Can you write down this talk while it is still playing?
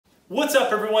What's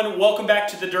up everyone? Welcome back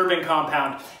to the Durbin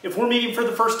Compound. If we're meeting for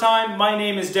the first time, my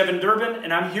name is Devin Durbin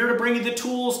and I'm here to bring you the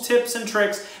tools, tips, and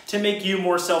tricks to make you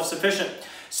more self-sufficient.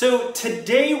 So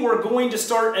today we're going to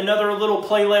start another little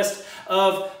playlist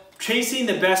of chasing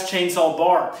the best chainsaw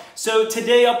bar. So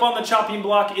today up on the chopping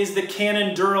block is the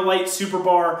Canon DuraLite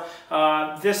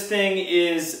SuperBar. This thing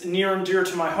is near and dear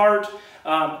to my heart.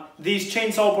 These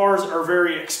chainsaw bars are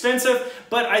very expensive,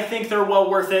 but I think they're well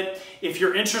worth it. If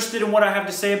you're interested in what I have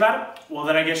to say about it, well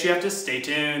then I guess you have to stay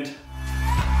tuned.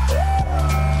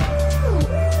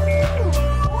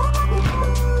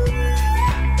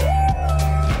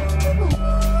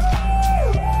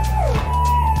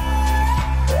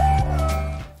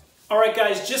 Alright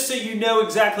guys, just so you know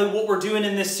exactly what we're doing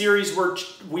in this series,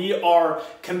 we are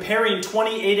comparing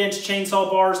 28-inch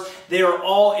chainsaw bars. They are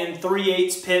all in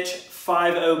 3/8 pitch,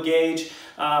 5/0 gauge.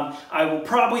 I will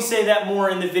probably say that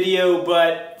more in the video,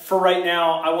 but for right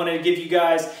now, I wanted to give you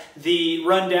guys the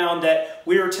rundown that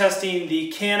we are testing the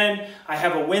Canon. I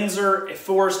have a Windsor, a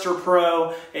Forester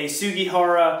Pro, a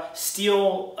Sugihara,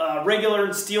 Stihl, regular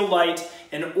and Stihl Light,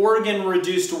 an Oregon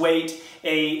reduced weight,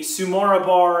 a Sumara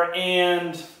bar,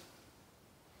 and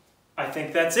I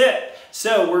think that's it.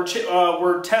 So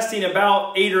we're testing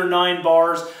about 8 or 9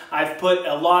 bars. I've put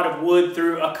a lot of wood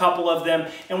through a couple of them,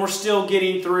 and we're still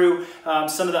getting through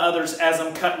some of the others as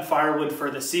I'm cutting firewood for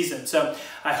the season. So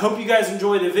I hope you guys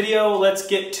enjoy the video. Let's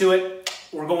get to it.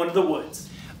 We're going to the woods.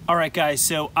 All right guys,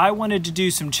 so I wanted to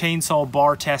do some chainsaw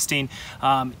bar testing.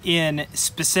 In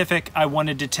specific, I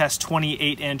wanted to test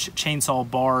 28-inch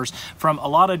chainsaw bars from a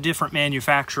lot of different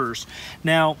manufacturers.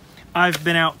 Now, I've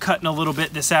been out cutting a little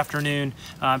bit this afternoon,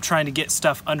 trying to get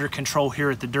stuff under control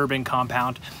here at the Durbin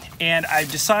Compound. And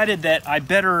I've decided that I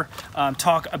better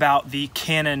talk about the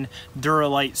Canon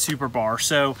DuraLite SuperBar.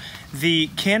 So the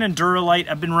Canon DuraLite,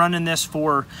 I've been running this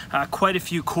for quite a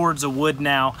few cords of wood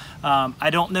now. I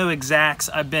don't know exacts.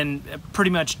 I've been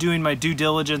pretty much doing my due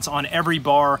diligence on every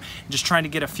bar, just trying to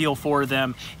get a feel for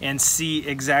them and see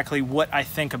exactly what I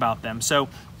think about them. So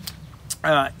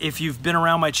if you've been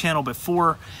around my channel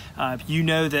before, you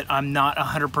know that I'm not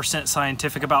 100%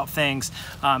 scientific about things,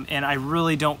 and I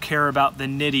really don't care about the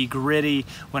nitty-gritty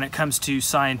when it comes to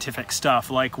scientific stuff,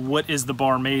 like what is the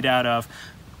bar made out of,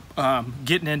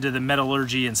 getting into the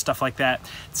metallurgy and stuff like that.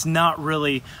 It's not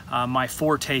really my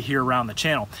forte here around the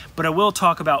channel, but I will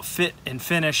talk about fit and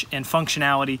finish and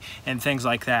functionality and things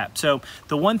like that. So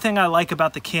the one thing I like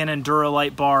about the Canon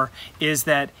DuraLite bar is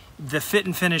that the fit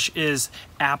and finish is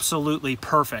absolutely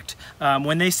perfect.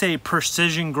 When they say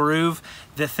precision groove,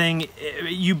 the thing,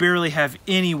 you barely have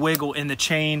any wiggle in the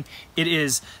chain. It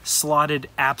is slotted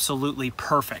absolutely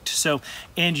perfect. So,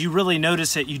 and you really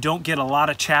notice it. You don't get a lot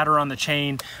of chatter on the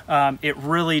chain. It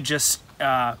really just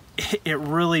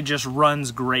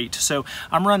runs great. So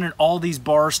I'm running all these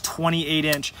bars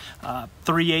 28-inch,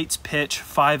 3/8 pitch,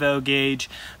 5/0 gauge,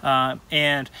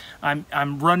 and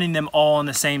I'm running them all on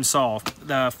the same saw,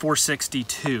 the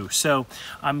 462. So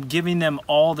I'm giving them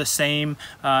all the same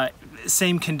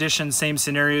conditions, same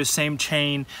scenarios, same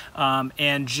chain,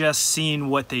 and just seeing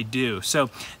what they do. So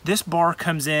this bar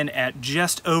comes in at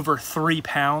just over 3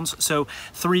 pounds. So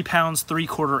 3 pounds,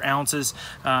 3/4 ounces,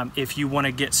 if you want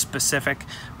to get specific.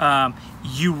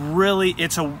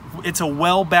 It's a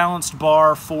well-balanced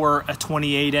bar for a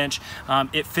 28-inch.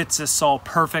 It fits this saw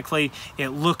perfectly. It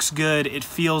looks good. It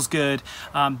feels good.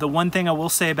 The one thing I will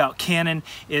say about Canon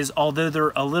is, although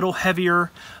they're a little heavier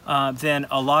than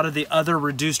a lot of the other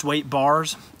reduced weight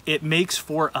bars, it makes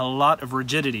for a lot of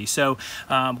rigidity. So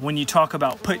when you talk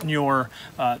about putting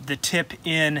the tip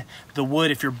in the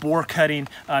wood, if you're bore cutting,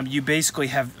 you basically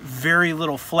have very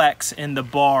little flex in the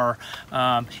bar.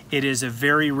 It is a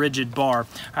very rigid bar.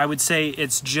 I would say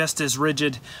it's just as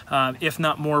rigid, if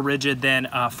not more rigid, than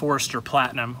Forester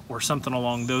Platinum or something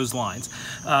along those lines.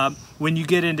 When you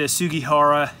get into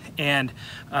Sugihara and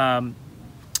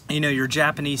you know, your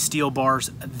Japanese steel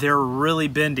bars, they're really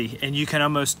bendy, and you can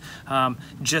almost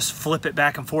just flip it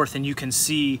back and forth and you can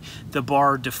see the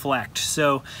bar deflect.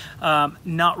 So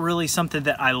not really something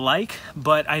that I like,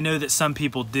 but I know that some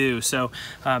people do. So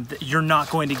you're not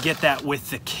going to get that with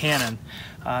the Canon.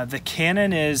 The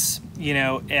Canon is, you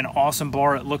know, an awesome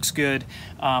bar. It looks good.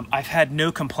 I've had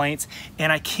no complaints,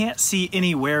 and I can't see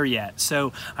any wear yet,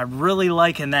 so I'm really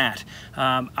liking that.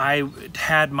 I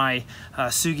had my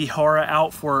Sugihara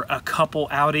out for a couple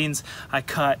outings. I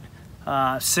cut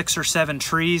 6 or 7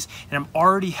 trees, and I'm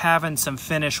already having some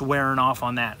finish wearing off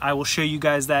on that. I will show you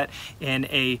guys that in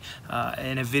a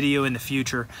video in the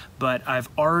future, but I've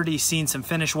already seen some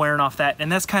finish wearing off that,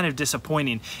 and that's kind of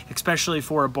disappointing, especially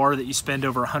for a bar that you spend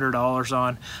over $100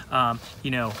 on.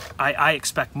 You know, I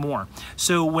expect more.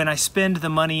 So when I spend the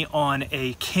money on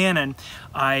a Canon,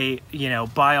 you know,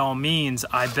 by all means,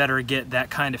 I better get that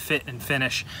kind of fit and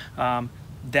finish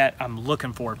that I'm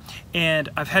looking for. And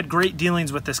I've had great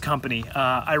dealings with this company.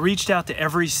 I reached out to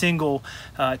every single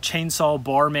chainsaw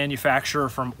bar manufacturer,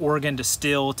 from Oregon to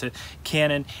Stihl to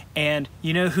Canon, and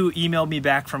you know who emailed me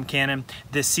back from Canon?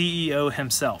 The CEO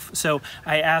himself. So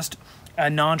I asked a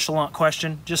nonchalant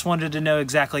question, just wanted to know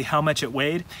exactly how much it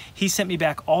weighed. He sent me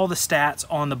back all the stats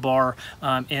on the bar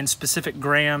in specific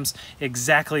grams,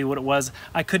 exactly what it was.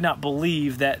 I could not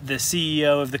believe that the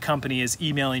CEO of the company is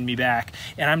emailing me back,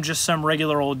 and I'm just some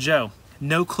regular old Joe.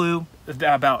 No clue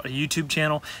about a YouTube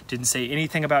channel, didn't say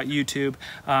anything about YouTube,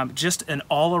 just an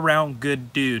all-around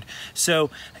good dude.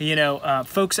 So, you know,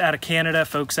 folks out of Canada,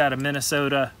 folks out of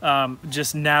Minnesota,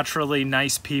 just naturally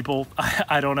nice people.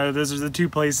 I don't know, those are the 2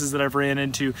 places that I've ran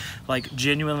into, like,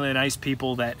 genuinely nice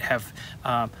people that have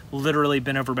literally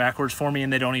been over backwards for me,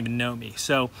 and they don't even know me.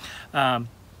 So,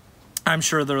 I'm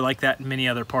sure they're like that in many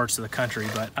other parts of the country,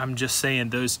 but I'm just saying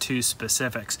those 2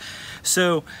 specifics.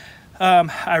 So,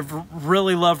 I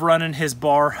really love running his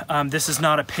bar. This is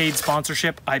not a paid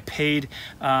sponsorship. I paid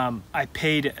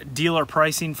dealer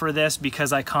pricing for this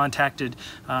because I contacted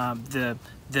the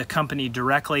company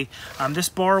directly. This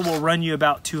bar will run you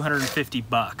about 250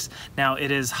 bucks. Now, it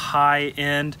is high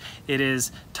end, it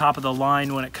is top of the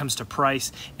line when it comes to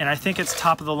price, and I think it's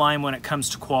top of the line when it comes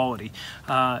to quality.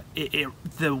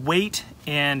 The weight,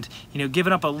 and you know,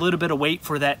 giving up a little bit of weight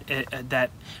for that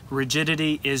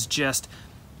rigidity is just,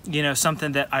 you know,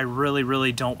 something that I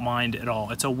really don't mind at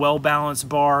all. It's a well-balanced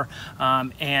bar,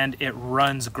 and it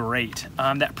runs great.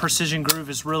 That precision groove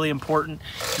is really important.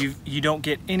 You don't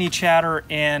get any chatter,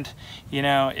 and you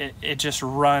know, it just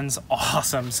runs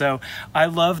awesome. So I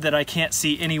love that I can't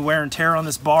see any wear and tear on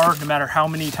this bar, no matter how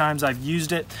many times I've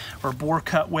used it or bore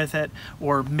cut with it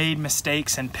or made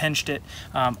mistakes and pinched it.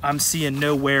 I'm seeing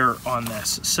no wear on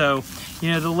this. So, you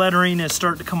know, the lettering is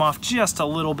starting to come off just a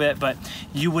little bit, but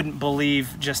you wouldn't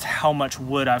believe just how much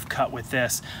wood I've cut with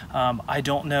this. I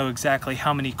don't know exactly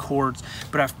how many cords,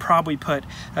 but I've probably put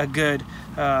a good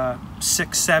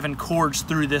 6-7 cords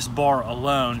through this bar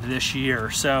alone this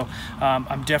year. So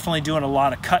I'm definitely doing a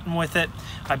lot of cutting with it.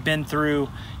 I've been through,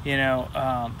 you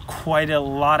know, quite a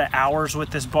lot of hours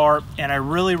with this bar, and I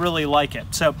really like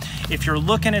it. So if you're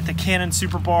looking at the Canon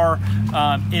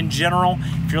SuperBar in general,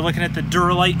 if you're looking at the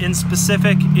DuraLite in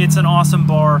specific, it's an awesome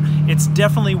bar. It's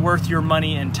definitely worth your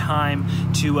money and time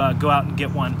to go out and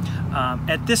get one.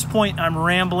 At this point, I'm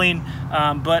rambling,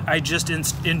 but I just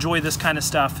enjoy this kind of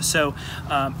stuff. So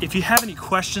if you have any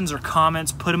questions or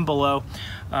comments, put them below,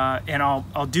 and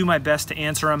I'll do my best to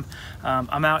answer them.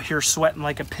 I'm out here sweating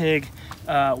like a pig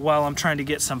while I'm trying to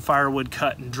get some firewood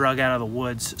cut and drug out of the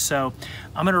woods. So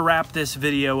I'm gonna wrap this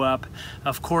video up.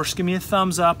 Of course, give me a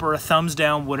thumbs up or a thumbs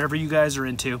down, whatever you guys are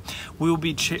into. We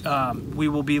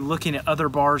will be looking at other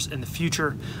bars in the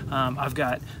future. I've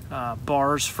got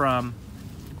bars from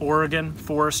Oregon,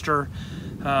 Forester,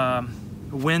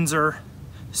 Windsor,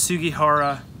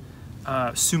 Sugihara,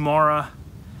 Sumara,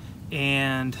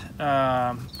 and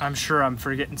I'm sure I'm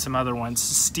forgetting some other ones.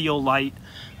 Stihl Light,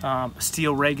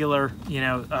 Stihl Regular, you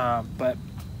know, but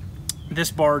this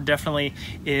bar definitely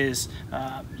is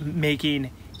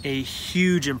making a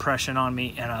huge impression on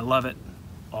me, and I love it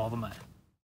all the more.